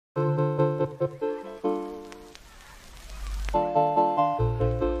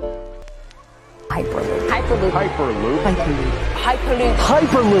Hyperloop. Hyperloop. Hyperloop. Hyperloop.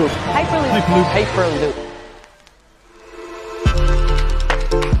 Hyperloop. Hyperloop. Hyperloop. Hyperloop.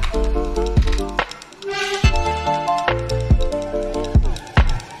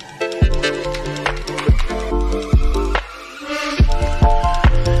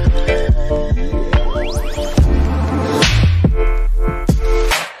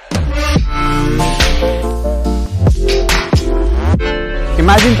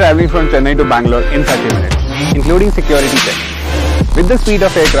 Imagine traveling from Chennai to Bangalore in 30 minutes, including security checks, with the speed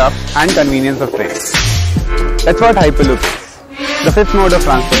of aircraft and convenience of trains. That's what Hyperloop is, the fifth mode of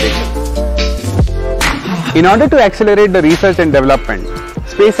transportation. In order to accelerate the research and development,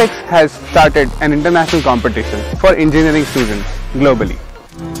 SpaceX has started an international competition for engineering students globally.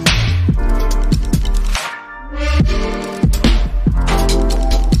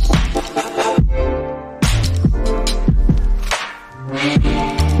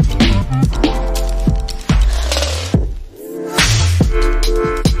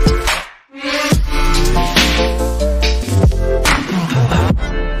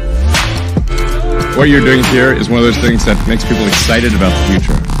 What you're doing here is one of those things that makes people excited about the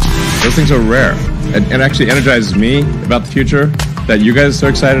future. Those things are rare. And actually energizes me about the future, that you guys are so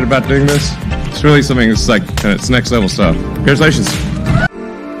excited about doing this. It's really something that's like, it's next level stuff. Congratulations.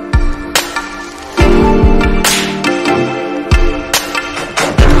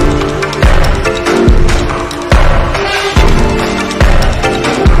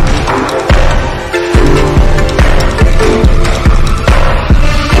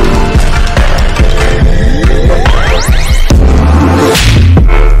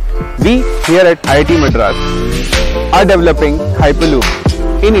 We here at IIT Madras are developing Hyperloop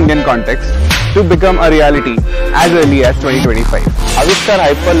in Indian context to become a reality as early as 2025. Avishkar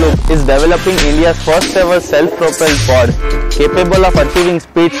Hyperloop is developing India's first ever self-propelled pod capable of achieving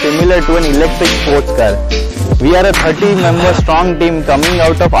speed similar to an electric sports car. We are a 30-member strong team coming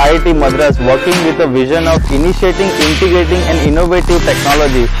out of IIT Madras working with a vision of initiating, integrating and innovative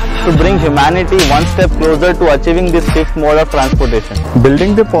technology to bring humanity one step closer to achieving this fifth mode of transportation.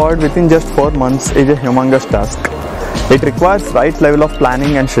 Building the pod within just 4 months is a humongous task. It requires right level of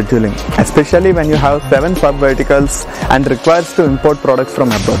planning and scheduling, especially when you have 7 sub-verticals and requires to import products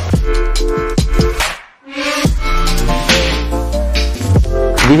from abroad.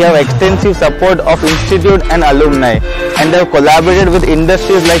 We have extensive support of institute and alumni and have collaborated with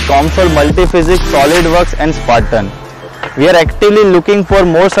industries like Comsol Multiphysics, SolidWorks and Spartan. We are actively looking for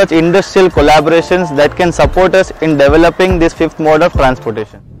more such industrial collaborations that can support us in developing this fifth mode of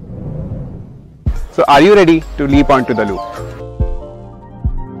transportation. So are you ready to leap onto the loop?